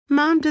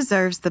Mom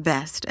deserves the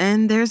best,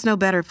 and there's no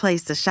better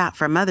place to shop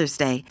for Mother's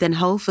Day than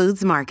Whole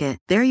Foods Market.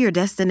 They're your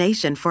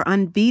destination for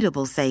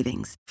unbeatable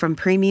savings, from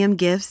premium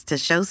gifts to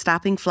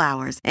show-stopping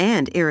flowers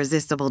and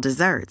irresistible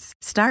desserts.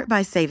 Start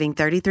by saving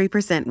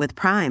 33% with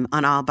Prime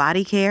on all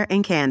body care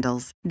and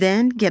candles.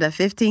 Then get a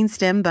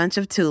 15-stem bunch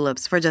of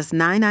tulips for just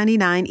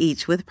 $9.99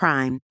 each with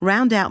Prime.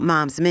 Round out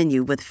Mom's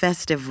menu with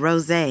festive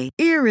rosé,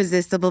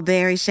 irresistible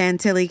berry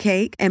chantilly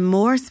cake, and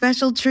more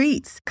special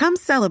treats. Come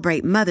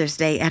celebrate Mother's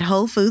Day at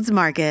Whole Foods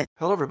Market.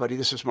 Hello, everybody.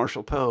 This is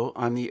Marshall Poe.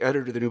 I'm the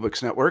editor of the New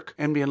Books Network.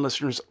 NBN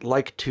listeners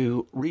like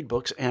to read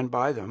books and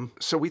buy them.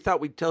 So we thought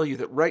we'd tell you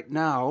that right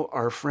now,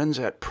 our friends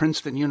at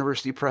Princeton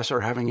University Press are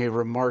having a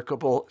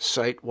remarkable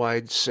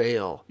site-wide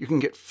sale. You can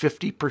get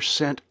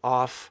 50%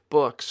 off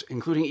books,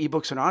 including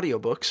ebooks and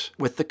audiobooks,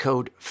 with the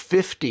code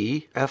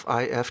 50,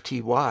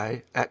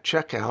 F-I-F-T-Y, at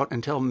checkout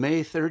until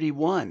May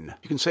 31.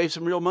 You can save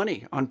some real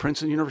money on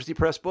Princeton University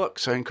Press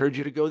books. I encourage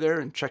you to go there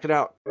and check it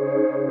out.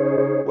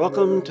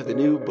 Welcome to the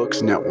New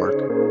Books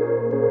Network.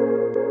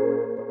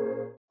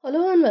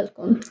 Hello and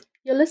welcome.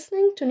 You're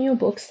listening to New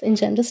Books in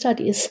Gender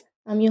Studies.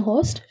 I'm your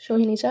host,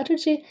 Shohini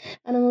Chatterjee,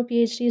 and I'm a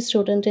PhD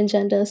student in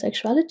Gender,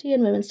 Sexuality,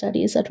 and Women's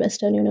Studies at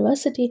Western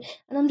University,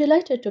 and I'm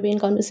delighted to be in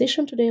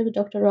conversation today with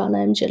Dr.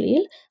 Rana M.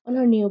 Jaleel on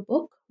her new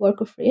book,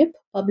 Work of Rape,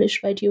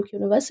 published by Duke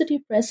University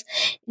Press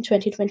in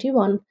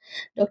 2021.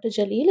 Dr.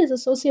 Jaleel is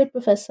Associate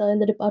Professor in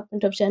the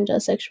Department of Gender,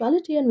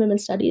 Sexuality, and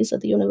Women's Studies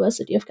at the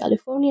University of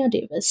California,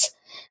 Davis.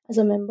 As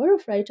a member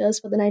of Writers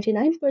for the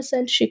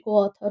 99%, she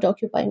co-authored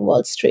Occupying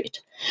Wall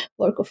Street.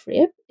 Work of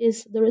Rape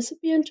is the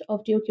recipient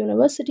of Duke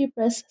University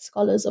Press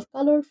Scholars of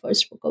Color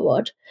First Book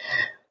Award.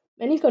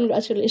 Many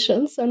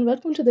congratulations and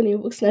welcome to the New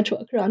Books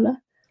Network,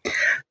 Rana.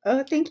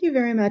 Oh, thank you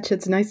very much.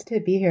 It's nice to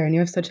be here, and you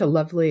have such a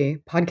lovely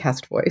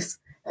podcast voice.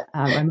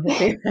 I'm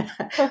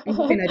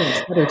hoping I don't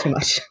stutter too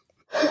much.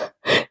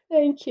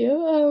 Thank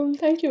you.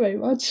 Thank you very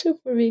much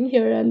for being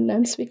here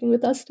and speaking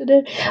with us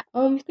today.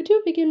 Could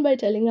you begin by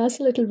telling us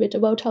a little bit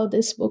about how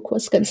this book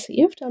was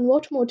conceived and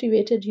what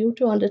motivated you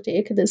to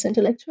undertake this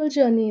intellectual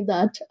journey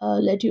that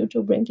led you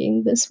to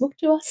bringing this book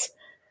to us?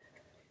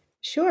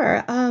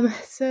 Sure.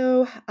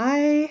 So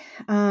I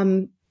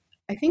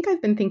think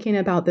I've been thinking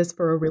about this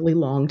for a really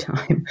long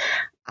time.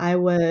 I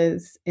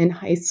was in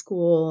high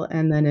school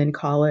and then in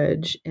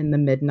college in the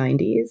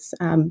mid-90s.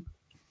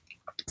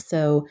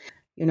 So,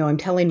 I'm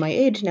telling my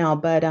age now,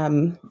 but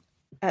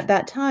at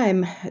that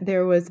time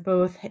there was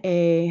both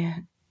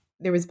the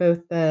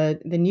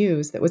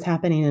news that was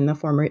happening in the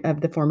former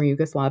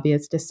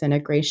Yugoslavia's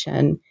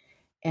disintegration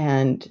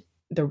and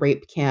the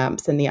rape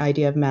camps and the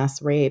idea of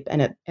mass rape,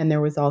 and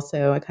there was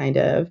also a kind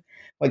of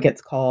what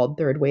gets called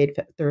third wave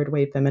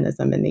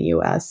feminism in the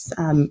U.S.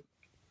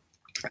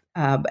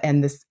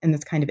 And this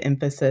kind of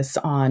emphasis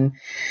on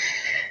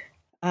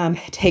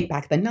take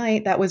back the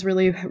night that was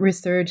really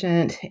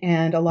resurgent,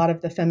 and a lot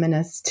of the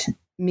feminist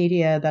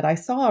media that I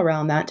saw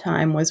around that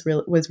time was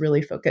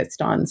really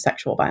focused on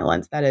sexual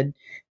violence. That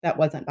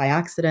wasn't by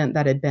accident.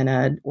 That had been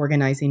an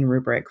organizing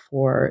rubric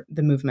for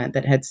the movement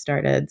that had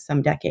started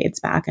some decades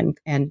back,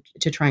 and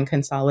to try and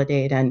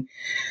consolidate and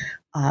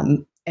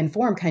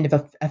form kind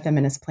of a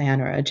feminist plan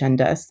or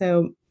agenda.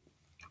 So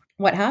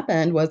what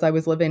happened was I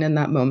was living in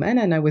that moment,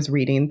 and I was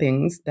reading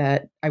things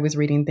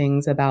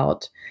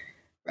about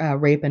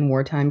rape and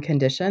wartime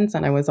conditions,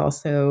 and I was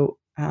also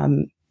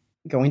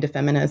going to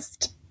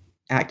feminist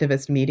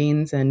activist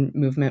meetings and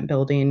movement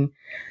building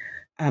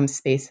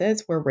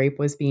spaces where rape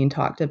was being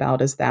talked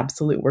about as the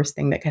absolute worst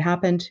thing that could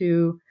happen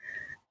to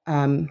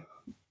a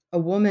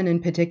woman in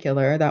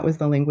particular. That was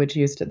the language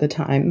used at the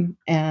time.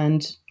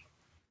 And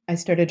I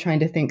started trying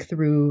to think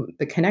through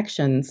the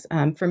connections.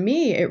 For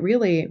me, it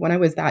really, when I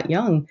was that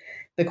young,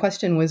 the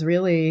question was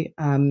really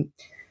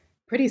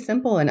pretty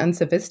simple and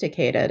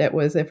unsophisticated. It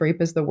was, if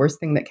rape is the worst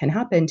thing that can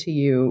happen to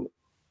you,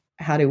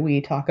 how do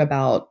we talk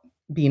about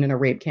being in a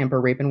rape camp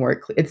or rape and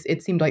work?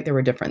 It seemed like there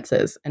were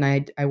differences. And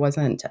I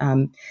wasn't,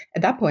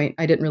 at that point,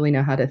 I didn't really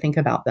know how to think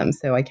about them.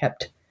 So I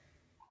kept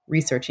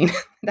researching.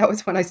 That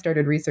was when I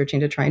started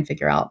researching to try and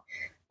figure out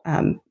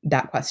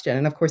that question.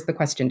 And of course, the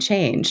question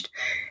changed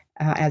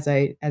as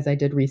I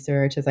did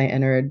research, as I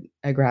entered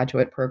a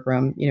graduate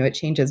program. It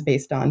changes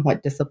based on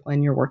what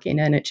discipline you're working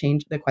in.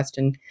 The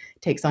question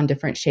takes on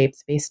different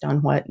shapes based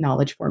on what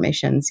knowledge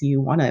formations you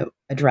want to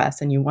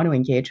address and you want to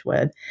engage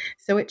with.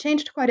 So it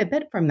changed quite a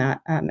bit from that,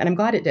 and I'm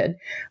glad it did.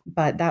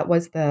 But that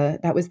was the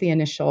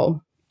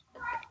initial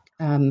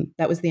kind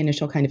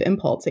of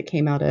impulse. It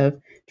came out of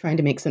trying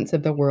to make sense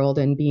of the world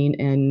and being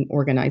in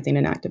organizing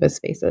and activist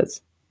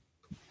spaces.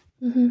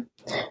 Mm-hmm.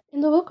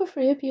 In the Work of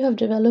Rape, you have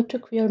developed a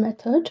queer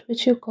method,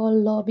 which you call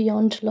Law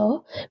Beyond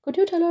Law. Could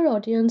you tell our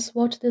audience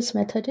what this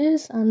method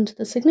is and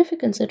the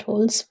significance it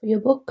holds for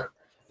your book?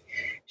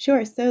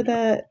 Sure. So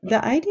the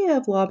idea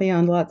of Law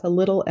Beyond Law, it's a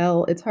little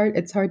L. It's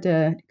hard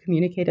to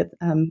communicate it.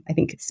 I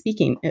think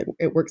speaking,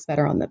 it works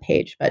better on the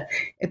page, but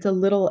it's a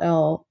little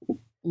L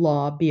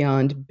law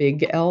beyond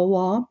big L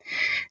law.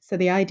 So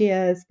the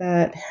idea is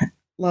that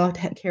law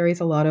carries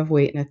a lot of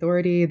weight and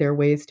authority. There are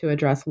ways to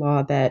address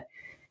law that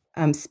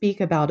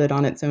speak about it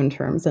on its own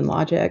terms and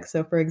logic.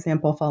 So, for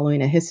example,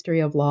 following a history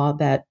of law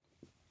that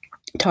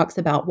talks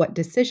about what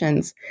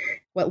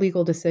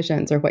legal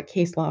decisions, or what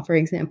case law, for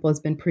example, has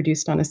been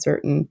produced on a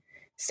certain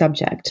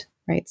subject,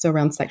 right? So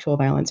around sexual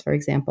violence, for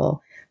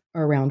example,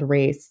 or around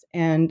race.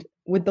 And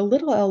with the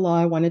little L law,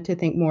 I wanted to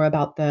think more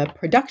about the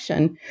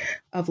production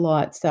of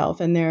law itself.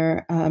 And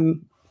there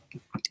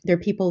are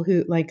people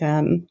who, like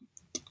Siobhan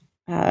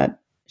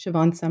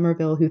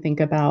Somerville, who think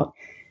about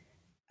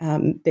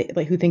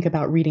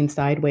reading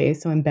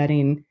sideways, so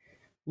embedding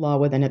law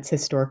within its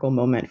historical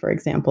moment, for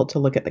example, to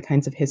look at the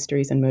kinds of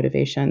histories and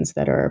motivations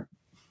that are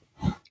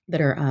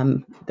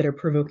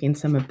provoking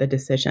some of the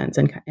decisions,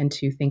 and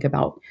to think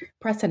about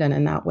precedent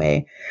in that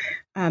way.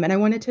 And I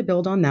wanted to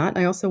build on that.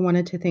 I also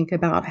wanted to think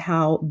about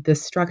how the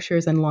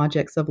structures and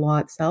logics of law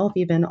itself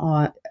even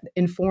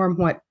inform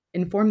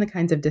the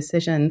kinds of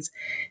decisions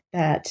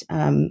that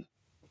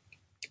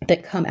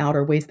come out,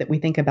 or ways that we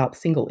think about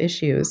single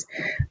issues,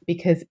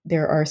 because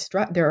there are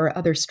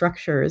other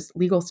structures,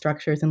 legal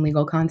structures and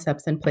legal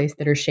concepts in place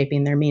that are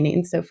shaping their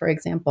meaning. So, for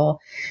example,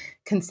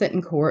 consent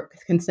and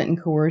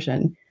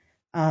coercion.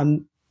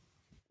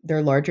 There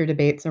are larger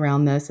debates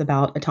around this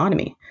about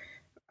autonomy,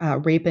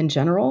 rape in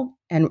general,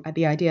 and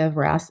the idea of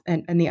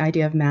and the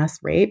idea of mass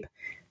rape.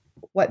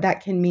 What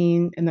that can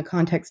mean in the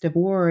context of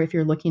war, if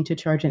you're looking to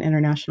charge an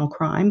international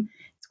crime,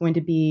 it's going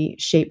to be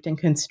shaped and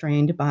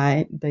constrained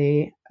by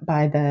the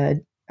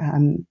other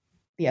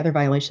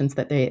violations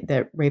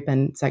that rape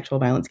and sexual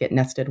violence get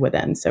nested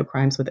within. So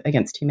crimes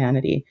against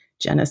humanity,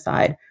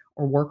 genocide,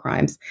 or war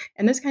crimes.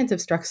 And those kinds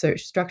of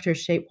structures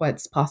shape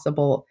what's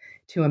possible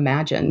to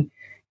imagine.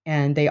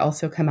 And they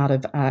also come out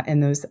of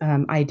and those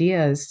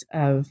ideas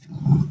of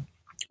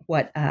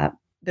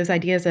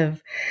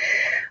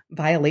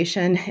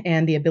violation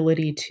and the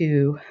ability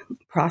to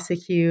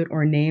prosecute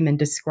or name and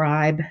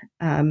describe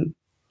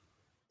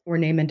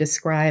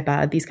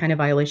these kind of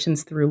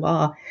violations through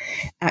law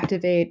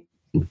activate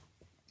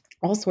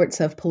all sorts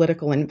of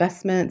political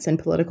investments and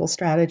political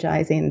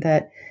strategizing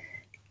that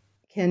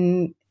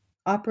can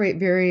operate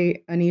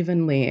very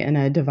unevenly in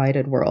a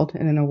divided world,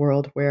 and in a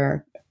world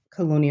where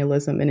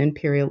colonialism and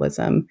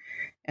imperialism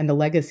and the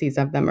legacies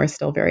of them are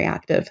still very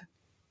active.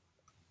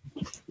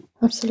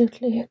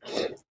 Absolutely.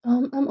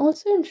 I'm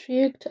also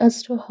intrigued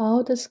as to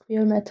how this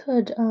queer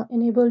method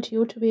enabled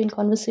you to be in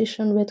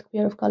conversation with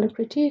queer of color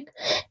critique,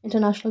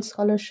 international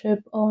scholarship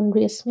on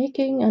race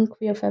making, and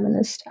queer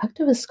feminist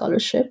activist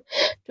scholarship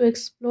to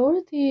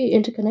explore the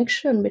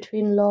interconnection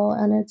between law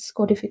and its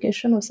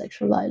codification of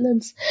sexual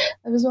violence.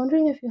 I was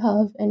wondering if you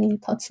have any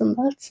thoughts on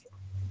that.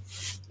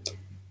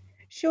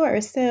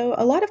 Sure. So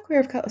a lot of queer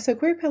of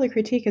color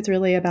critique is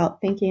really about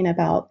thinking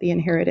about the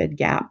inherited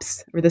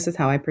gaps, or this is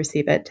how I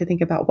perceive it, to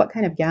think about what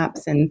kind of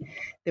gaps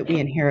that we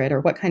inherit, or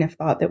what kind of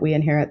thought that we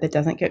inherit that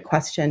doesn't get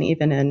questioned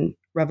even in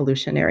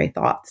revolutionary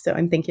thought. So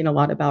I'm thinking a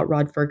lot about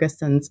Rod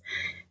Ferguson's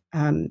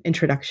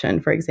introduction,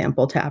 for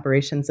example, to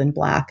Aberrations in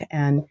Black,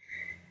 and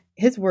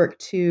his work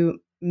to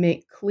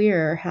make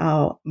clear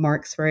how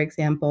Marx, for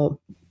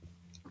example,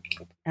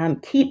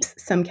 keeps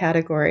some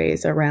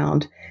categories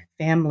around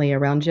family,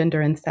 around gender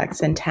and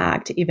sex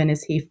intact, even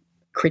as he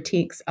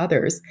critiques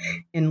others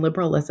in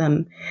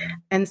liberalism.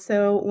 And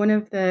so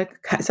I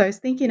was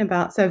thinking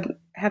about,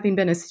 having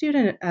been a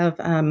student of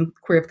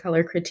queer of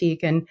color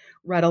critique and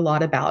read a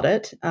lot about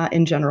it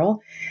in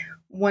general,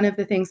 one of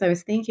the things I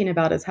was thinking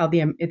about is how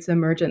its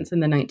emergence in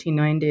the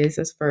 1990s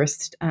is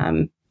first,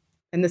 and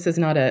this is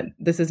not a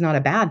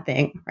bad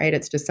thing, right?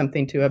 It's just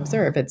something to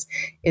observe. It's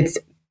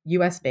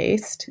US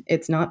based,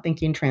 it's not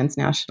thinking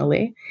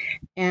transnationally.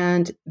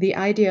 And the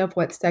idea of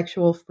what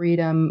sexual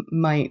freedom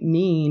might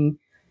mean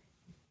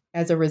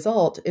as a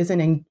result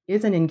isn't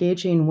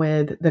engaging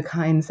with the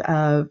kinds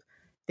of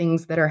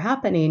things that are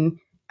happening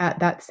at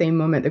that same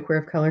moment. The queer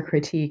of color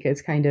critique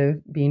is kind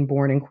of being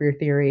born in queer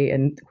theory,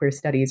 and queer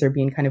studies are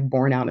being kind of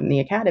born out in the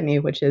academy,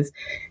 which is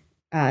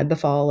the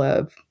fall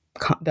of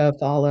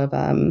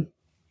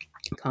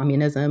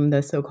communism,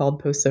 the so-called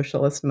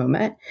post-socialist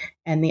moment,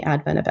 and the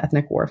advent of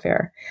ethnic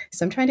warfare.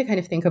 So I'm trying to kind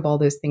of think of all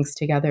those things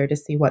together to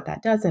see what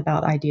that does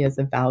about ideas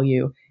of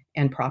value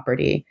and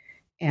property,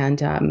 and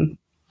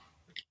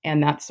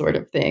that sort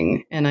of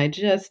thing. And I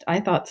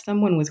thought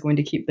someone was going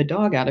to keep the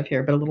dog out of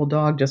here, but a little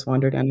dog just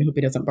wandered in. I hope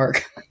he doesn't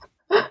bark.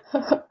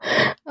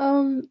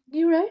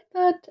 You write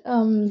that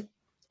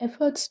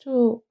efforts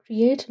to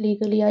create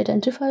legally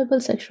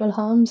identifiable sexual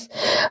harms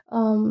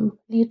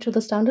lead to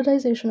the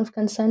standardization of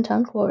consent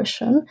and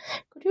coercion.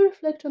 Could you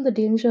reflect on the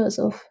dangers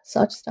of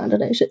such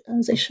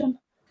standardization?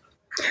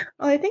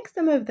 Well, I think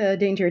some of the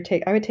danger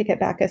I would take it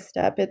back a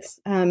step. It's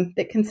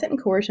that consent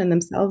and coercion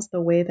themselves,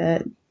 the way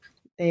that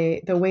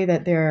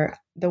they're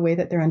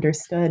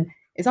understood,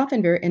 is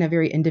often in a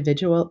very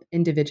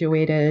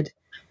individuated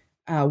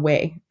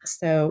way.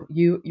 So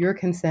your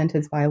consent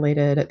is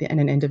violated at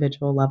an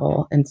individual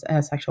level in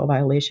a sexual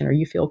violation, or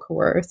you feel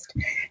coerced.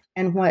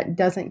 And what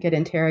doesn't get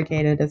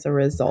interrogated as a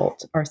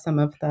result are some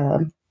of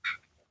the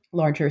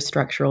larger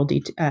structural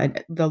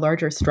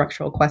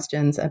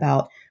questions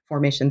about,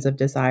 formations of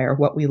desire,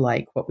 what we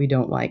like, what we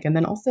don't like, and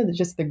then also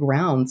just the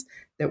grounds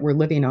that we're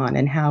living on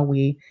and how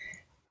we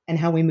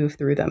move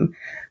through them,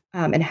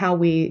 and how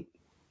we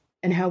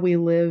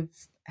live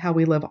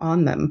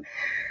on them.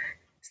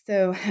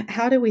 So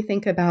how do we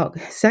think about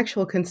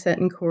sexual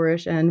consent and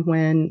coercion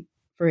when,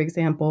 for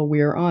example,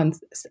 we're in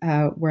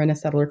a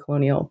settler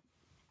colonial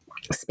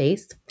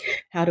space?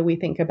 How do we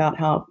think about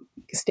how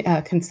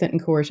consent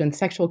and coercion,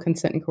 sexual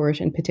consent and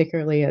coercion,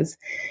 particularly as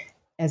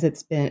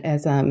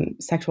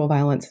sexual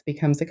violence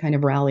becomes a kind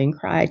of rallying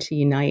cry to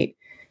unite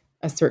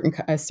a certain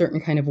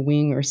kind of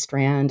wing or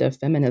strand of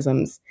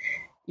feminisms?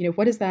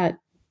 What does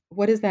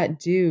that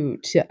do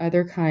to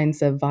other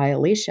kinds of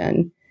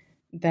violation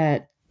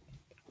that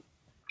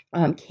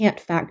can't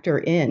factor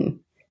in,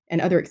 and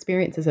other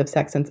experiences of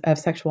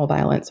sexual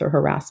violence or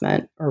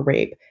harassment or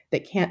rape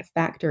that can't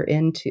factor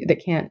into,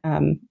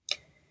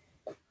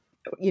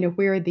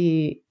 where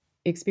the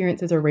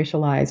experiences are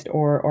racialized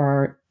or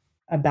are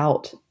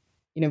about,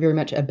 very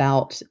much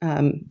about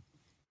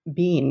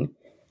being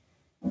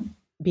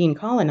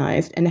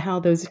colonized, and how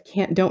those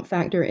don't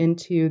factor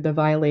into the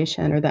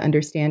violation or the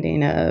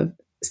understanding of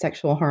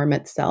sexual harm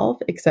itself,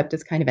 except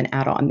as kind of an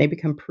add-on. They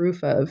become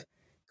proof of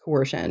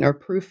coercion or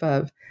proof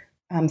of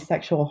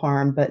sexual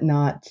harm, but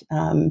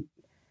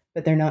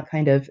they're not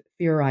kind of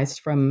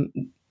theorized from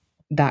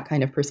that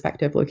kind of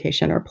perspective,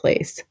 location, or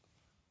place.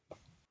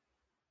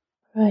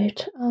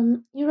 Right.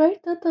 You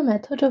write that the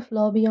method of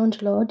law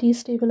beyond law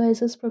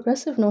destabilizes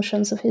progressive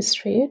notions of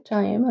history,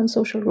 time, and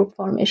social group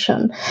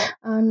formation,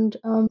 and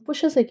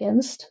pushes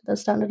against the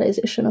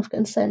standardization of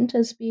consent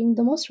as being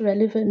the most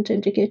relevant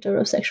indicator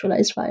of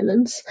sexualized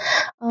violence.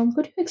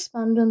 Could you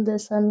expand on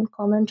this and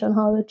comment on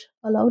how it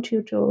allowed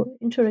you to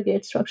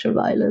interrogate structural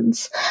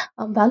violence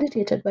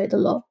validated by the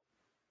law?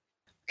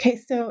 Okay,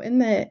 so in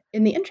the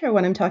intro,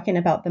 when I'm talking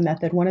about the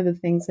method, one of the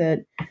things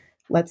that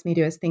lets me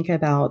do is think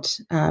about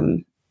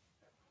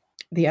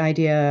the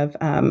idea of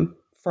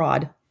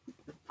fraud,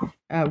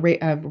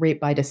 rape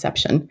by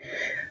deception,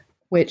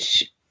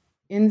 which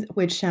in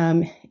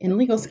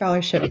legal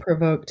scholarship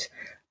provoked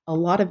a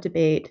lot of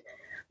debate,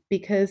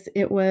 because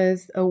it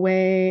was a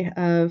way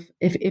of,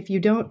 if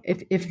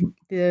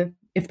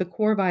the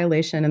core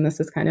violation, and this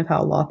is kind of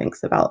how law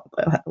thinks about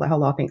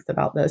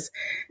this,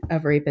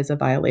 of rape as a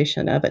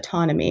violation of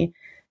autonomy,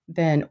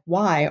 then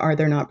why are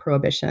there not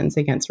prohibitions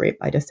against rape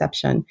by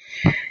deception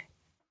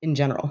in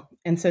general?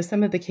 And so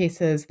some of the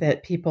cases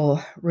that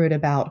people wrote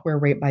about where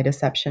rape by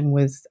deception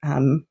was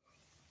where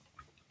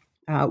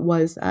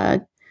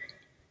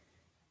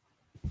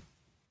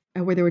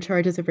there were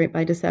charges of rape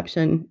by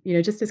deception,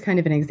 just as kind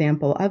of an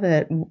example of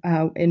it,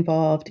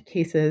 involved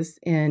cases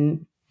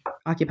in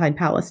occupied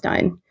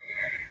Palestine.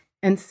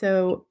 And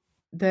so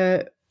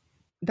the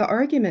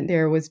argument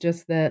there was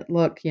just that,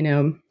 look,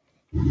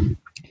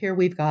 here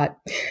we've got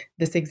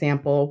this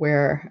example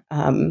where,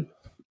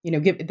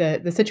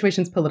 the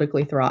situation's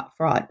politically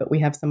fraught, but we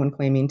have someone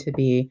claiming to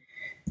be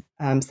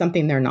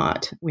something they're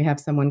not. We have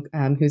someone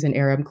who's an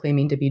Arab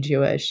claiming to be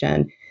Jewish,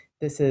 and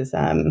this is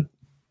and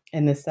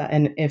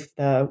if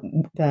the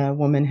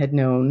woman had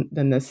known,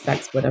 then this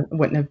sex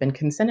wouldn't have been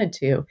consented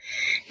to.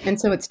 And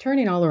so it's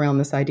turning all around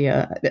this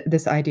idea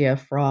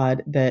of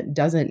fraud that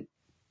doesn't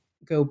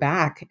go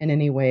back in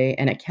any way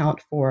and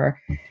account for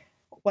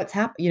what's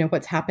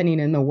happening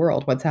in the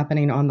world, what's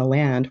happening on the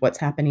land, what's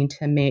happening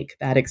to make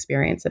that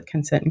experience of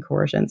consent and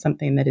coercion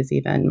something that's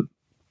even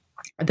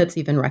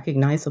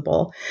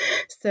recognizable.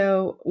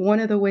 So one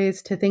of the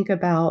ways to think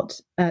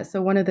about,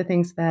 one of the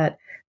things that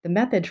the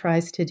method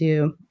tries to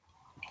do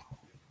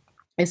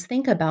is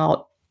think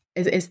about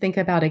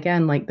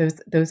again, like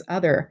those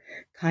other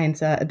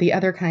kinds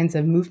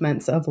of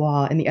movements of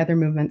law and the other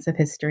movements of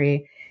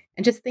history,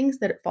 and just things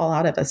that fall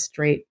out of a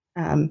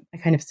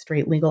kind of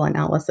straight legal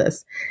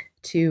analysis,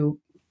 to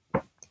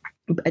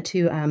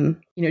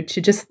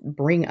just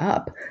bring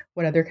up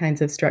what other kinds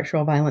of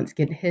structural violence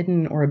get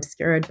hidden or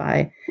obscured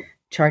by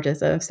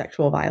charges of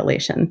sexual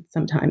violation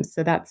sometimes.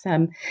 So that's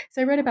so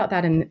I wrote about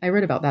that in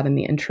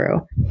the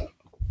intro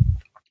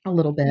a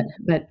little bit,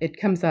 but it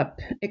comes up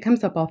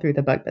all through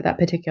the book. But that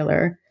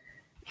particular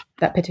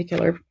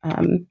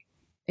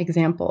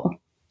example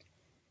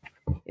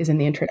is in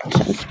the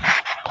introduction.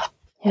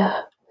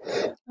 Yeah.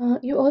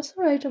 You also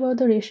write about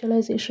the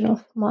racialization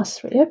of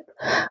mass rape.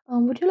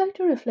 Would you like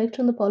to reflect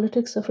on the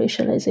politics of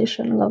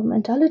racialization,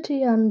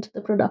 governmentality, and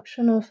the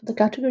production of the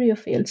category of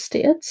failed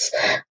states,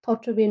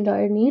 thought to be in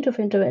dire need of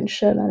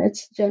intervention, and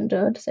its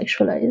gendered,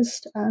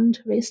 sexualized, and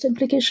race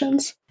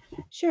implications?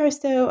 Sure.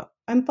 So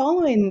I'm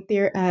following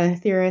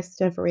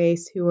theorists of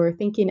race who are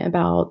thinking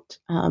about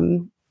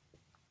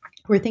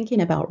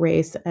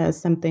race as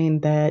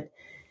something that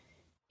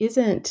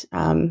isn't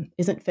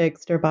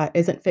fixed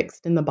isn't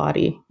fixed in the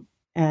body.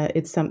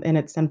 It's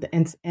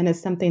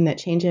something that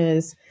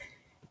changes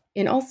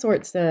in all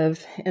sorts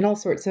of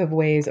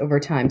ways over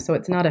time. So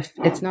it's not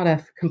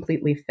a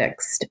completely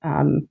fixed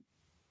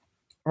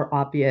or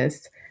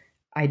obvious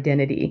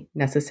identity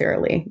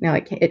necessarily. Now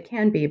it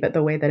can be, but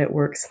the way that it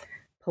works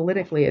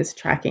politically is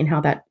tracking how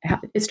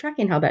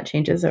that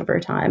changes over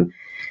time.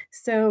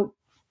 So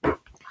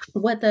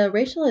what the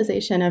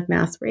racialization of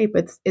mass rape,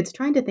 it's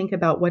trying to think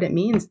about what it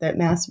means that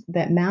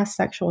mass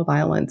sexual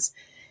violence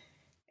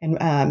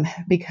and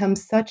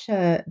becomes such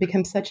a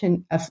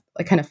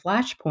kind of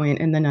flashpoint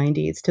in the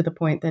 90s, to the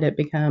point that it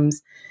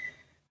becomes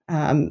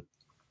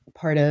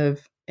part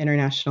of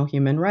international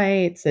human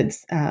rights.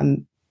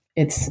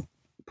 It's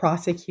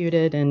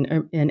prosecuted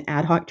in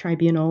ad hoc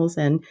tribunals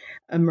and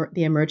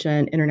the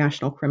emergent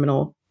International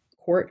Criminal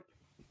Court.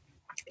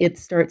 It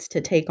starts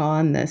to take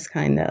on this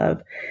kind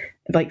of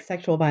like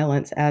sexual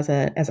violence as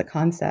a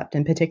concept,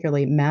 and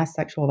particularly mass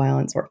sexual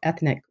violence or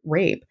ethnic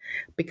rape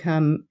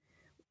become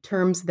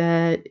terms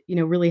that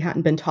really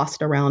hadn't been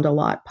tossed around a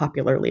lot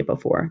popularly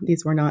before.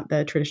 These were not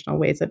the traditional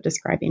ways of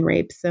describing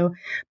rape. So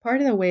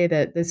part of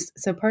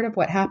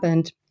what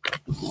happened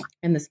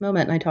in this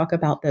moment, and I talk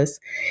about this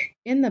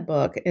in the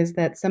book, is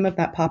that some of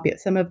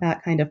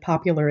that kind of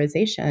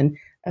popularization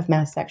of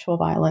mass sexual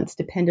violence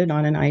depended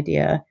on an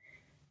idea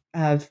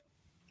of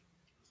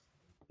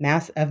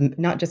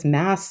not just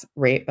mass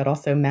rape, but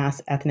also mass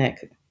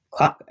ethnic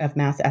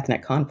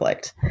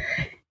conflict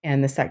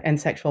and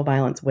sexual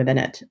violence within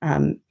it.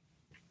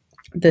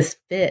 This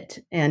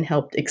fit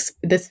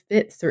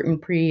certain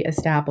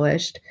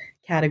pre-established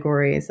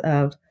categories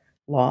of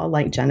law,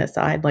 like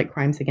genocide, like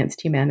crimes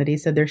against humanity.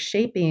 So they're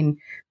shaping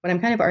what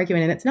I'm kind of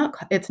arguing, and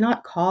it's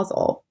not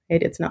causal.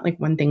 Right? It's not like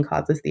one thing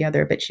causes the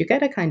other, but you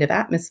get a kind of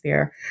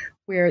atmosphere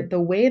where the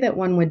way that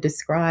one would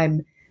describe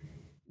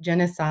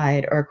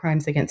genocide or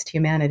crimes against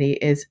humanity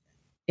is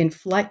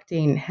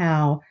inflecting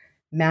how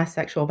mass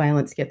sexual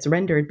violence gets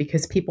rendered,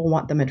 because people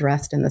want them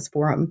addressed in this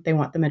forum. They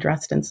want them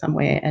addressed in some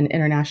way. And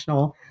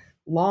international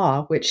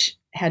law, which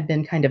had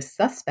been kind of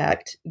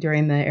suspect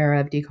during the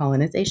era of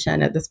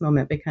decolonization, at this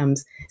moment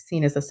becomes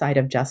seen as a site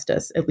of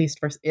justice, at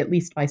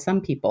least by some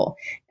people.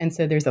 And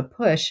so there's a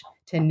push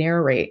to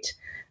narrate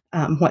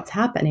what's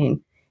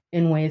happening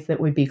in ways that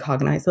would be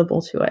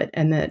cognizable to it.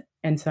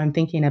 And so I'm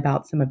thinking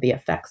about some of the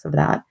effects of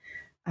that.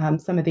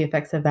 Some of the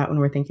effects of that, when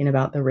we're thinking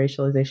about the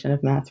racialization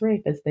of mass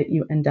rape, is that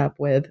you end up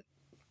with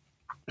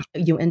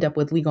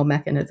legal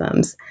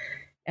mechanisms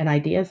and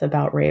ideas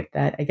about rape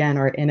that, again,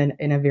 are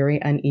in a very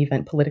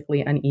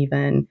politically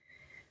uneven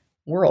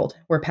world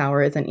where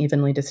power isn't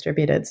evenly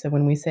distributed. So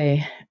when we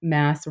say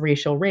mass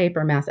racial rape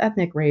or mass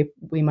ethnic rape,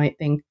 we might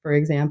think, for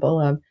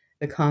example, of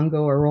the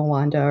Congo or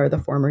Rwanda or the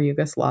former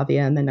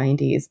Yugoslavia in the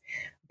 90s.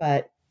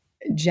 But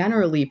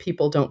generally,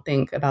 people don't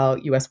think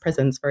about U.S.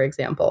 prisons, for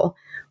example,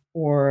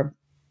 or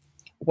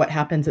what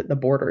happens at the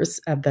borders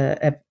of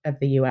the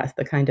U.S.,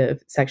 the kind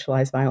of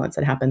sexualized violence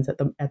that happens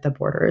at the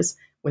borders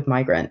with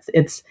migrants.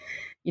 It's,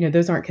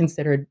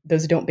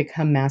 those don't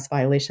become mass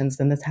violations.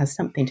 And this has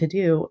something to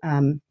do,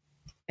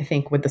 I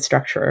think, with the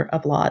structure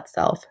of law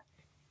itself.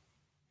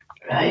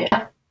 Right.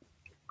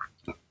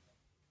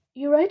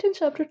 You write in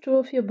chapter 2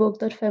 of your book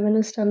that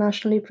feminists are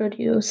nationally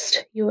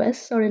produced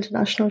US or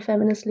international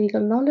feminist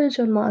legal knowledge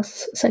on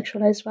mass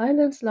sexualized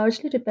violence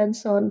largely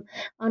depends on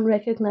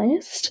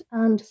unrecognized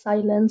and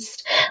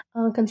silenced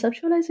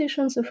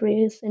conceptualizations of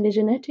race,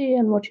 indigeneity,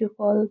 and what you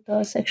call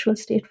the sexual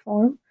state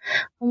form.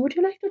 Would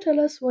you like to tell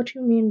us what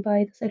you mean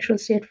by the sexual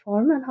state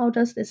form, and how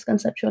does this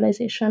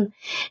conceptualization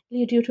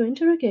lead you to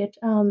interrogate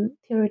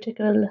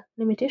theoretical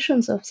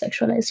limitations of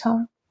sexualized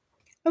harm?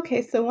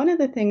 Okay, so one of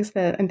the things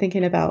that I'm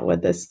thinking about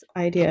with this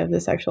idea of the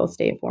sexual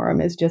state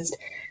form is just,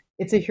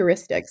 it's a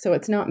heuristic. So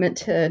it's not meant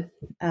to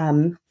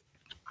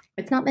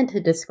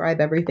describe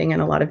everything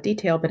in a lot of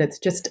detail, but it's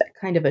just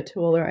kind of a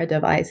tool or a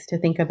device to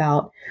think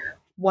about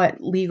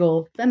what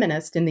legal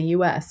feminists in the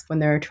U.S., when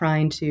they're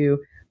trying to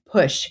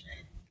push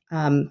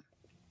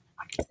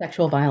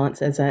sexual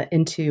violence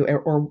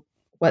or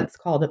what's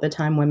called at the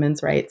time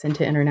women's rights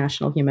into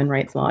international human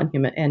rights law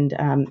and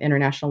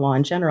international law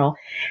in general,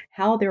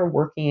 how they're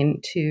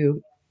working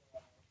to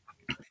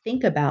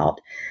think about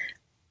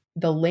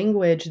the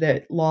language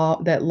that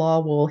law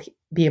will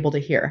be able to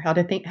hear. How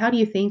do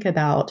you think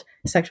about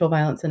sexual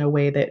violence in a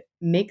way that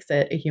makes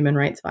it a human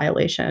rights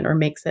violation, or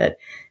makes it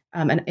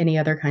any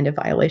other kind of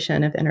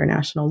violation of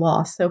international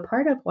law? So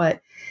part of what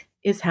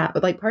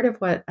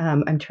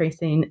I'm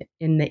tracing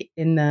in the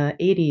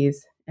 80s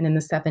and in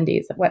the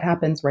 70s, what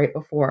happens right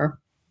before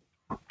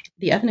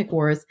the ethnic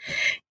wars,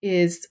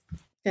 is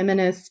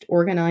feminist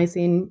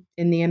organizing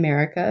in the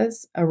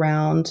Americas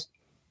around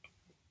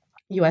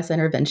U.S.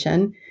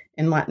 intervention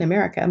in Latin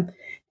America,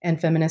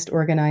 and feminist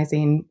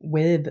organizing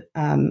with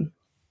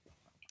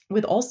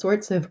all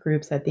sorts of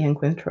groups at the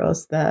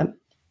encuentros,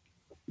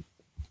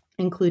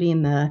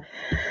 including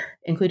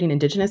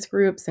indigenous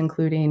groups,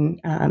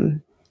 including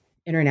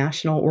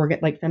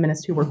like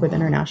feminists who work with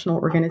international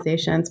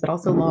organizations, but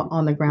also law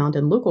on the ground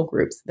and local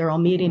groups. They're all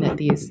meeting at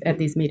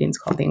these meetings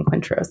called the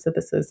encuentros. So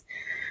this is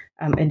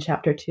in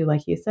chapter 2,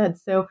 like you said.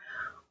 So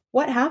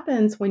what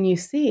happens when you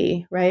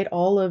see, right,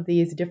 all of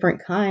these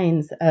different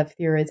kinds of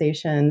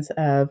theorizations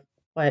of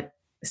what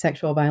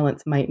sexual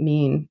violence might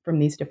mean from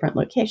these different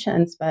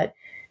locations, but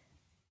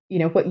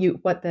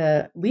what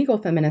the legal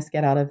feminists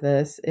get out of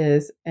this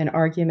is an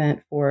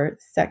argument for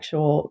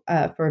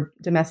for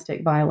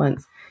domestic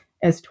violence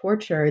as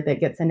torture that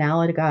gets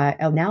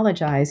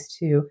analogized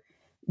to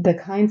the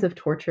kinds of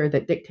torture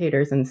that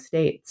dictators and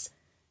states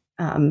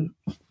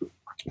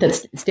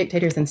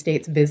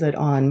visit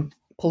on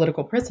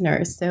political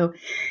prisoners. So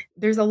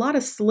there's a lot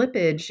of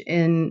slippage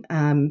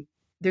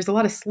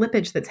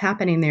that's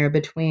happening there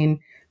between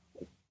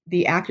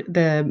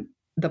the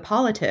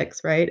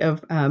politics, right,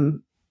 of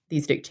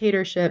these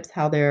dictatorships,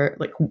 how they're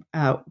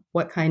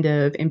what kind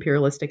of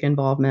imperialistic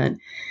involvement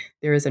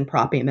there is in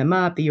propping them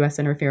up, the U.S.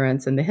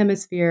 interference in the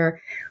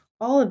hemisphere.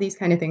 All of these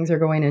kind of things are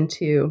going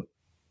into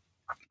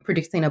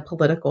producing a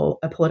political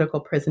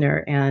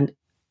prisoner and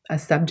a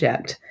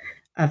subject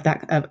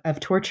of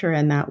torture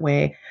in that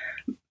way.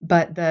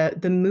 But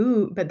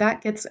but that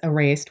gets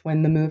erased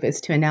when the move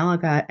is to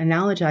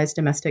analogize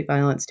domestic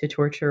violence to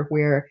torture,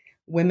 where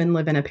women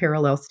live in a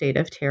parallel state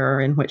of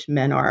terror in which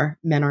men are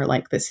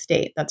like the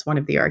state. That's one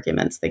of the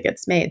arguments that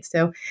gets made.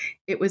 So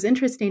it was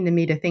interesting to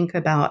me to think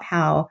about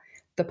how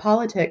the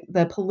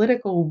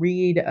political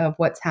read of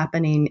what's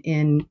happening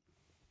in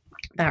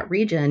that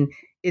region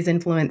is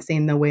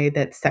influencing the way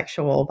that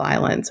sexual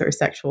violence or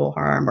sexual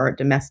harm or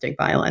domestic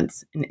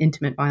violence and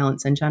intimate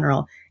violence in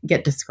general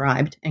get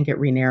described and get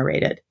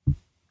re-narrated.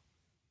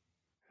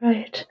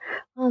 Right.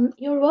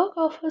 Your work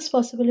offers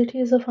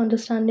possibilities of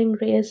understanding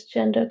race,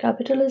 gender,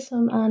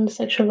 capitalism, and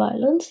sexual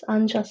violence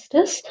and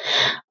justice.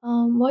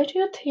 Why do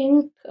you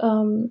think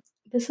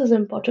this is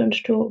important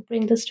to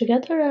bring this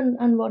together,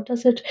 and what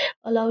does it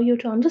allow you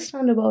to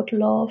understand about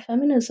law,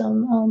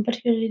 feminism,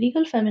 particularly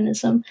legal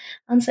feminism,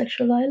 and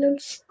sexual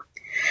violence?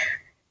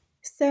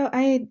 So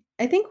I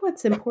think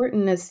what's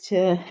important is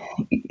to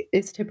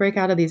break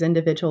out of these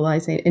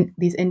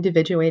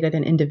individuated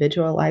and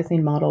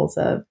individualizing models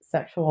of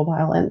sexual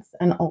violence,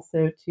 and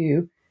also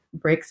to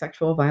break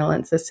sexual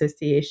violence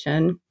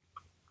association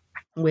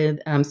with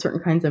certain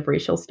kinds of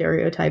racial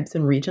stereotypes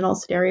and regional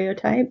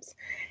stereotypes.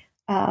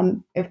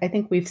 I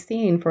think we've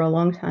seen for a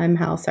long time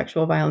how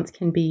sexual violence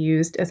can be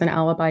used as an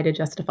alibi to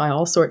justify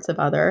all sorts of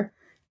other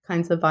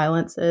kinds of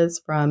violences,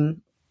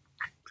 from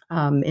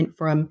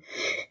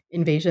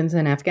invasions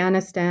in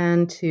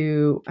Afghanistan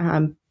to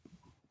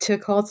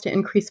calls to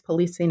increase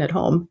policing at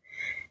home.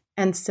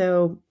 And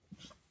so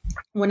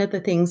one of the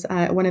things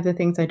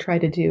I try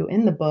to do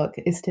in the book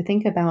is to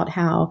think about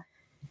how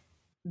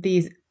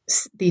these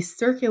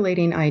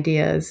circulating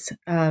ideas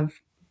of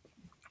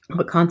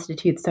what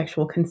constitutes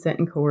sexual consent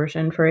and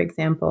coercion, for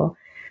example,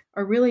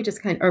 are really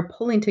just are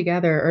pulling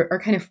together, or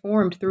kind of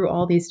formed through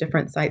all these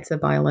different sites of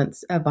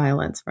violence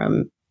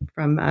from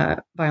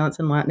violence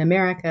in Latin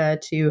America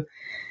to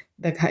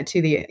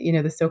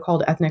the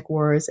so-called ethnic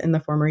wars in the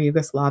former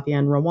Yugoslavia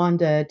and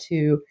Rwanda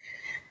to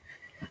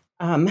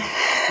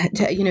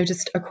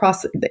just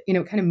across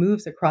kind of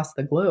moves across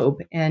the globe.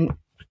 And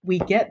we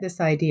get this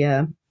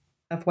idea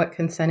of what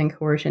consent and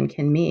coercion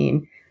can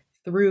mean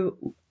through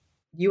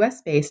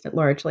U.S. based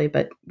largely,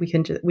 but we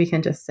can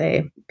just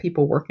say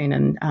people working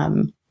in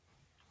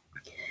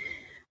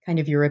kind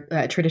of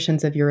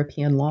traditions of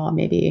European law,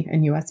 maybe,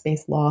 and U.S.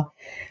 based law,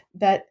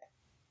 that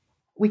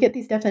we get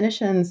these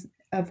definitions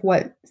of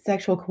what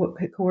sexual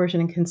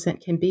coercion and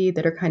consent can be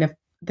that are kind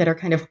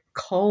of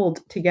culled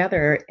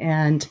together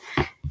and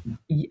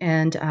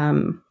that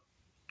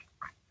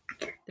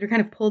are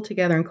kind of pulled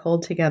together and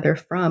culled together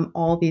from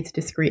all these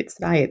discrete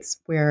sites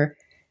where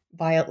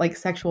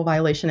sexual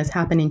violation is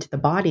happening to the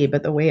body,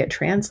 but the way it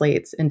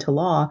translates into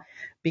law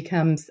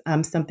becomes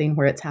something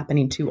where it's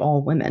happening to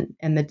all women,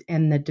 and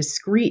the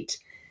discrete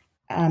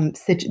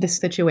the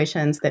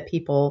situations that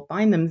people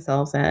find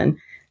themselves in,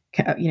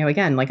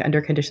 again, like under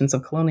conditions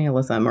of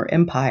colonialism or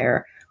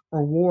empire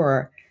or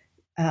war,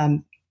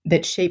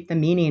 that shape the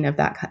meaning of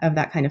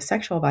that kind of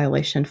sexual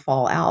violation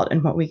fall out,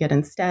 and what we get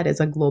instead is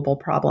a global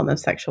problem of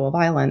sexual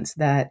violence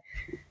that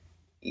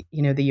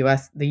the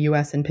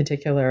U.S. in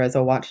particular, as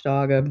a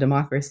watchdog of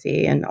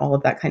democracy and all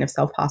of that kind of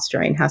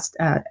self-posturing as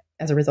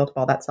a result of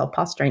all that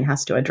self-posturing,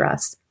 has to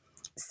address.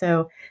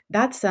 So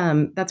that's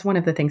one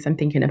of the things I'm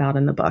thinking about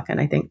in the book,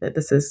 and I think that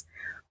this is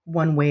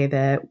one way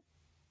that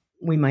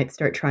we might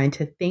start trying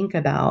to think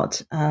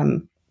about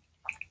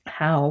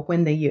how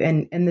when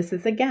and this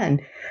is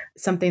again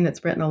something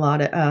that's written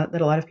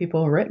that a lot of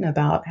people have written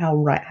about,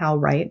 how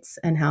rights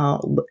and how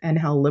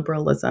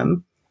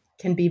liberalism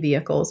can be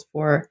vehicles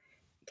for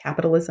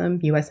capitalism,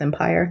 U.S.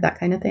 empire, that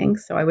kind of thing.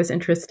 So I was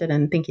interested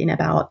in thinking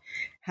about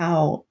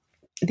how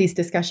these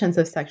discussions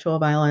of sexual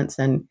violence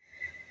and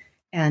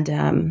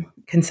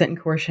consent and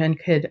coercion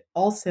could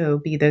also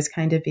be those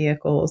kind of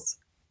vehicles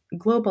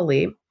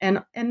globally,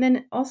 and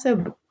then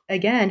also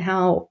again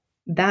how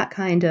that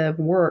kind of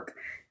work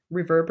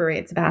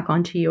reverberates back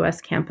onto U.S.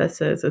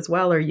 campuses as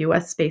well, or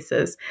U.S.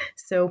 spaces.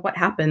 So what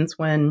happens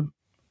when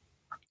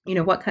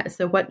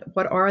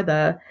what are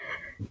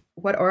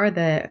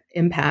the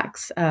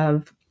impacts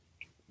of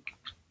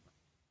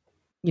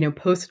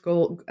post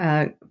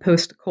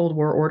Cold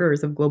War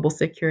orders of global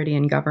security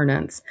and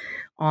governance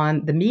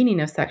on the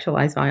meaning of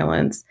sexualized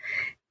violence,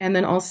 And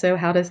then also,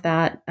 how does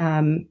that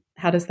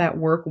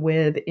work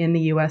within the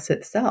U.S.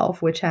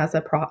 itself, which has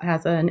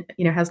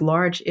has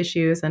large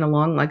issues and a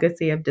long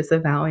legacy of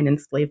disavowing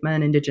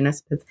enslavement,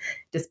 indigenous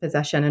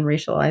dispossession, and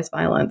racialized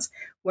violence?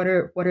 What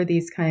are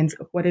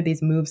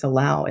these moves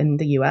allow in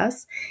the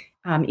U.S.,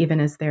 even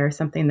as they're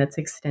something that's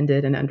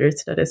extended and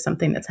understood as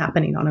something that's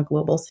happening on a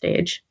global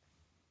stage?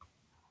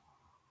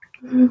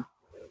 Mhm.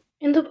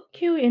 In the book,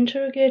 you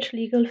interrogate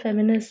legal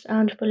feminist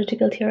and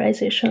political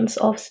theorizations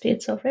of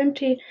state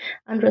sovereignty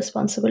and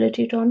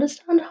responsibility to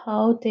understand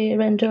how they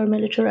render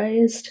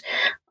militarized,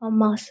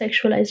 mass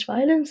sexualized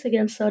violence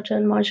against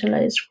certain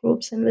marginalized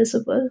groups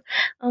invisible.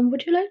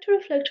 Would you like to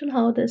reflect on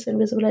how this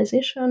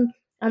invisibilization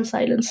and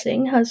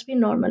silencing has been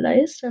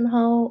normalized and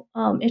how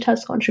it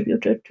has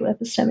contributed to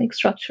epistemic,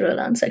 structural,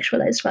 and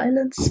sexualized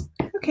violence?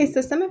 Okay, so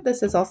some of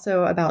this is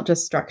also about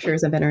just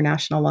structures of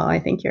international law. I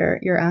think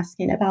you're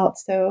asking about.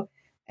 So,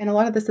 and a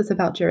lot of this is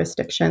about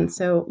jurisdiction.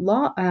 So,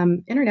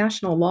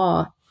 international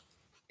law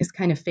is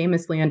kind of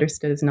famously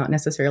understood as not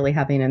necessarily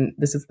having, and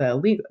this is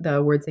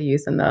the words they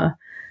use in the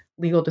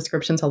legal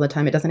descriptions all the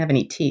time. It doesn't have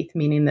any teeth,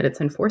 meaning that its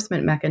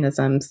enforcement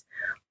mechanisms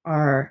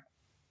are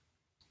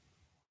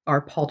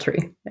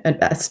paltry at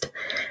best.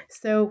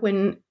 So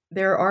when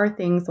there are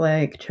things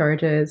like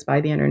charges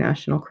by the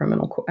International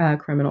Criminal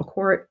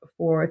Court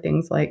for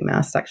things like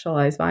mass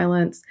sexualized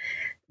violence,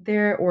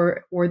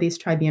 or these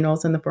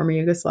tribunals in the former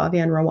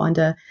Yugoslavia and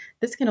Rwanda,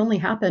 this can only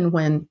happen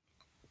when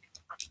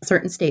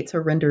certain states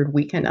are rendered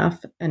weak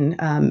enough and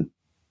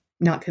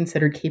not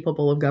considered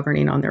capable of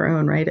governing on their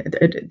own. Right?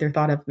 They're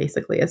thought of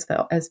basically as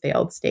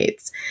failed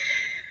states.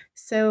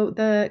 So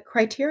the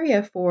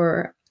criteria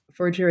for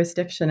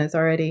jurisdiction is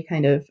already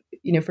kind of,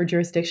 for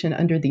jurisdiction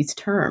under these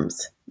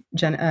terms,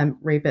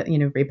 rape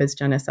is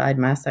genocide,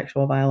 mass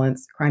sexual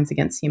violence, crimes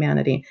against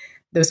humanity.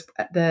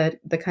 The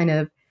kind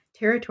of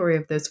territory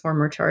of those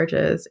former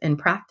charges in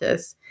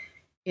practice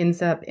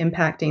ends up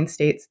impacting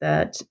states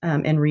that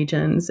and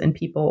regions and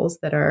peoples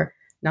that are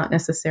not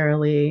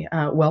necessarily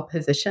well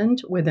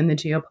positioned within the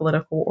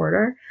geopolitical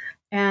order.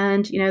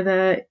 And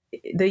the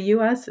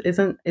U.S. is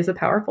a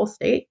powerful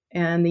state,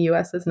 and the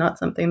U.S. is not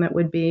something that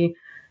would be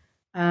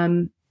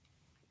that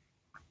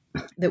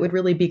would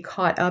really be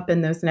caught up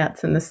in those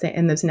nets in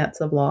those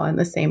nets of law in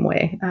the same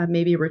way,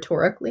 maybe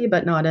rhetorically,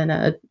 but not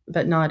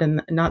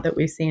that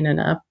we've seen in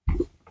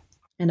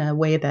a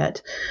way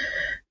that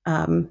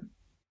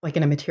like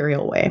in a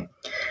material way.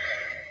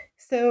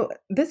 So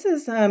this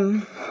is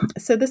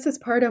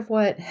part of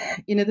what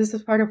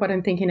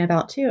I'm thinking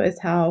about too,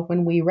 is how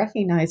when we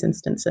recognize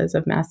instances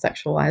of mass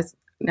sexualized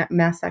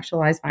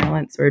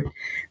violence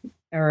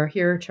or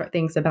hear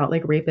things about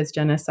like rape as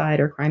genocide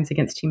or crimes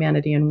against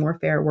humanity and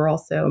warfare, we're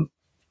also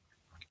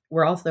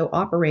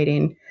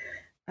operating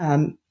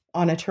on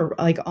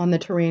the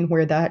terrain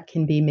where that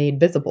can be made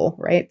visible,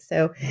 right?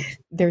 So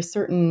there's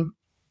certain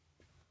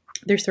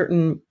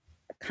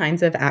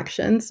kinds of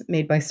actions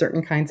made by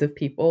certain kinds of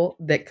people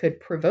that could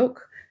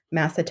provoke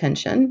mass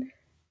attention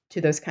to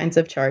those kinds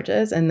of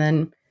charges, and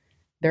then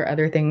there are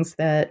other things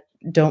that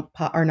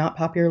are not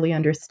popularly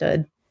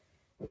understood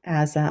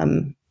as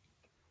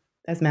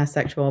mass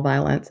sexual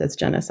violence, as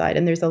genocide.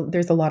 And there's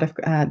a lot of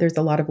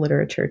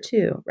literature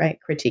too, right,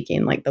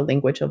 critiquing like the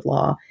language of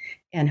law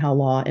and how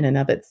law in and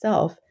of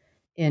itself,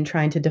 in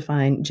trying to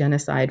define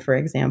genocide, for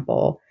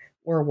example,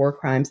 or war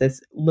crimes,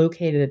 is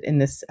located in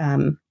this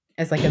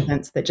as like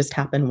events that just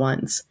happen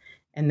once,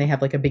 and they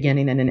have like a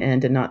beginning and an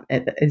end,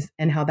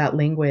 and how that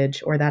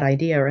language or that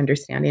idea or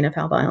understanding of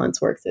how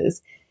violence works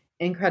is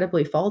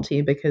incredibly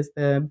faulty, because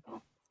the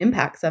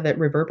impacts of it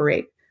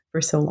reverberate for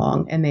so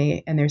long, and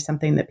there's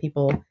something that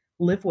people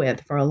live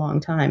with for a long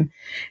time.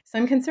 So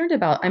I'm concerned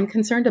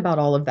about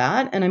all of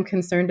that, and I'm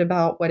concerned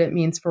about what it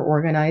means for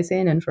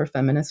organizing, and for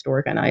feminist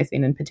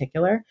organizing in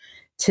particular,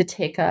 to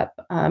take up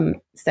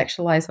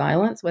sexualized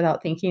violence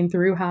without thinking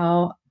through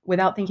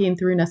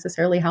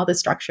necessarily how the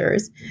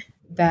structures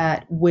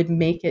that would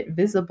make it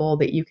visible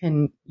that you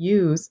can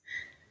use,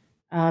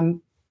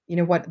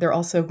 what they're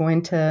also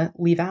going to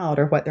leave out,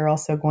 or what they're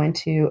also going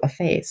to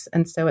efface.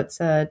 And so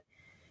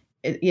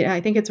I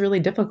think it's really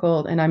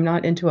difficult, and I'm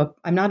not into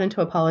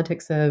a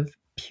politics of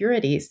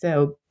purity.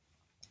 So,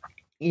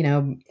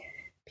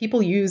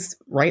 people use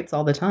rights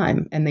all the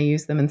time, and they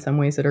use them in some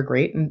ways that are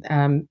great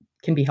and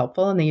can be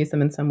helpful, and they use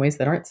them in some ways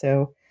that aren't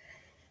so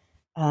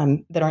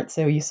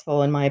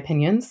useful, in my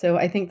opinion. So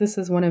I think this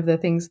is one of the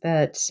things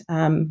that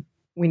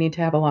we need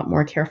to have a lot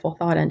more careful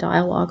thought and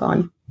dialogue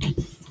on.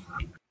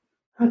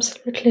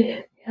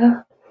 Absolutely,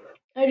 yeah.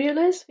 I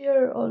realize we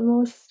are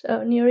almost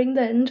nearing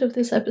the end of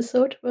this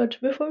episode, but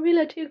before we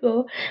let you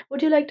go,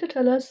 would you like to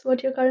tell us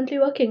what you're currently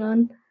working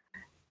on?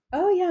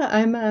 Oh yeah,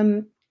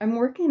 I'm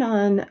working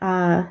on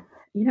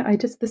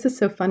this is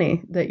so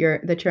funny that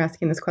you're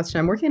asking this question.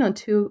 I'm working on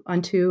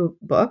two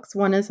books.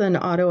 One is an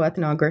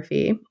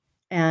autoethnography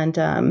and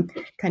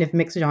kind of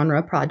mixed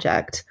genre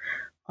project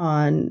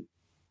on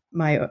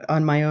my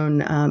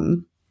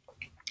own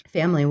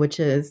family, which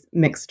is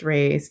mixed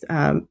race,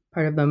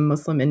 part of the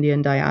Muslim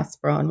Indian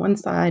diaspora on one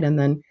side, and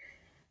then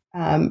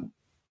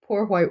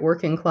poor white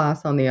working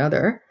class on the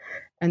other.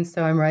 And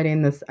so I'm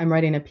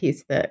writing a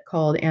piece that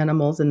called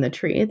Animals in the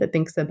Tree that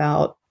thinks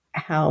about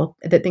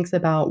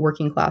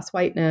working class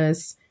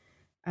whiteness,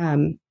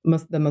 the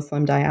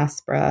Muslim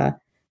diaspora,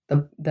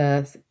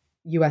 the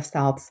U.S.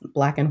 South's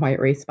black and white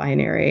race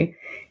binary,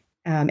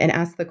 and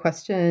asks the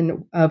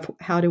question of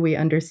how do we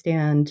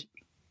understand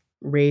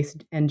race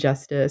and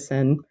justice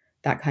and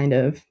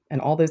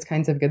all those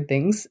kinds of good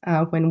things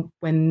when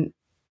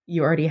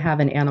you already have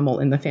an animal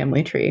in the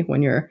family tree,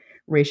 when you're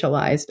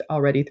racialized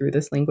already through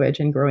this language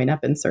and growing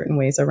up in certain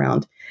ways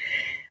around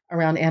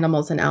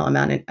animals and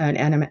animality.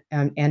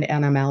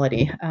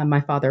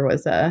 My father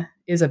is a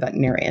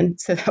veterinarian,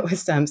 so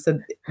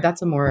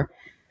that's a more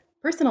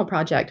personal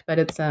project, but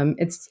I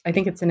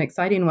think it's an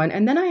exciting one.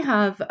 And then I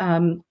have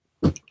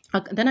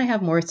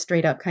more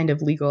straight up kind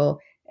of legal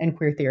and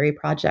queer theory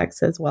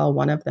projects as well.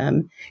 One of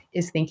them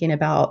is thinking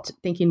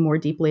more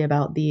deeply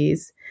about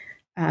these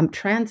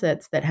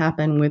transits that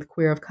happen with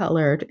queer of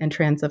color and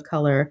trans of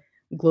color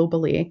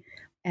globally,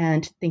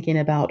 and thinking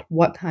about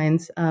what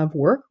kinds of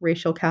work,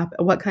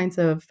 what kinds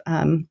of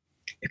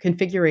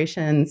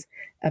configurations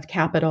of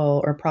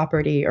capital or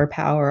property or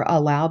power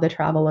allow the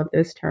travel of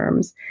those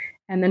terms,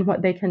 and then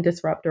what they can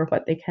disrupt or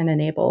what they can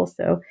enable.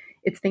 So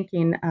it's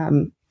thinking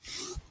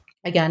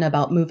again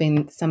about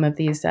moving some of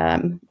these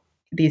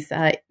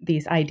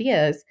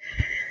ideas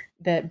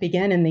that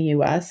begin in the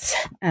U.S.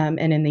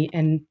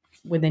 And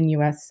within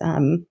U.S.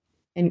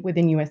 And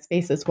within U.S.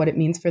 spaces, what it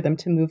means for them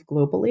to move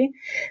globally.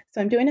 So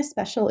I'm doing a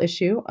special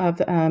issue of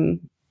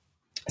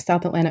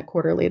South Atlantic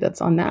Quarterly that's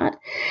on that.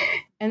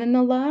 And then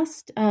the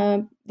last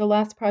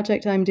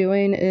project I'm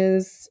doing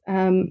is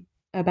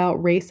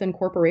about race and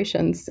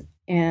corporations,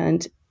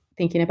 and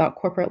thinking about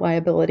corporate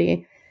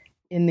liability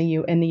in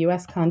the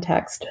U.S.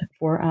 context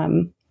for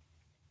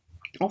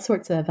all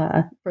sorts of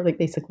all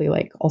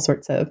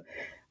sorts of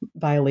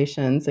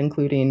violations,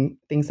 including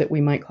things that we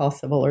might call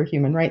civil or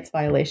human rights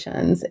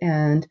violations,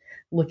 and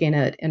looking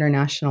at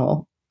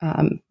international,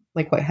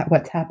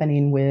 what's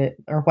happening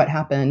what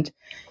happened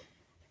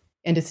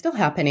and is still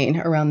happening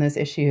around those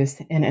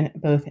issues in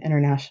both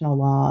international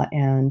law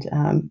and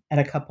at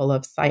a couple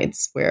of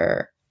sites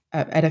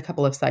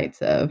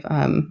of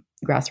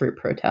grassroots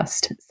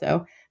protest.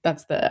 So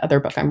that's the other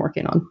book I'm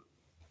working on.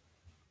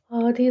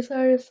 These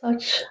are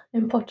such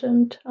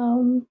important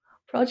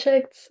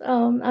projects.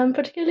 I'm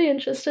particularly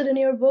interested in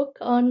your book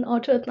on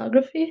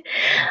autoethnography.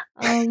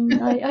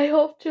 I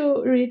hope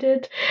to read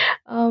it.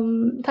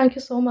 Thank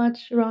you so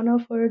much, Rana,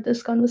 for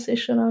this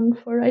conversation and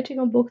for writing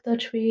a book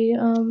that we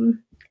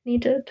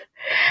needed.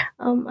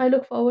 I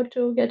look forward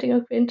to getting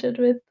acquainted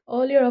with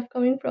all your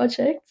upcoming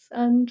projects,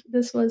 and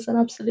this was an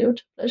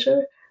absolute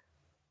pleasure.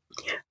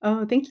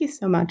 Oh, thank you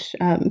so much.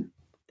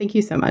 Thank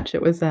you so much.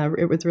 It was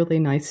really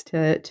nice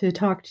to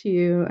talk to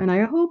you, and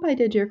I hope I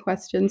did your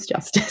questions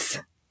justice.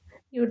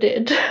 You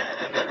did.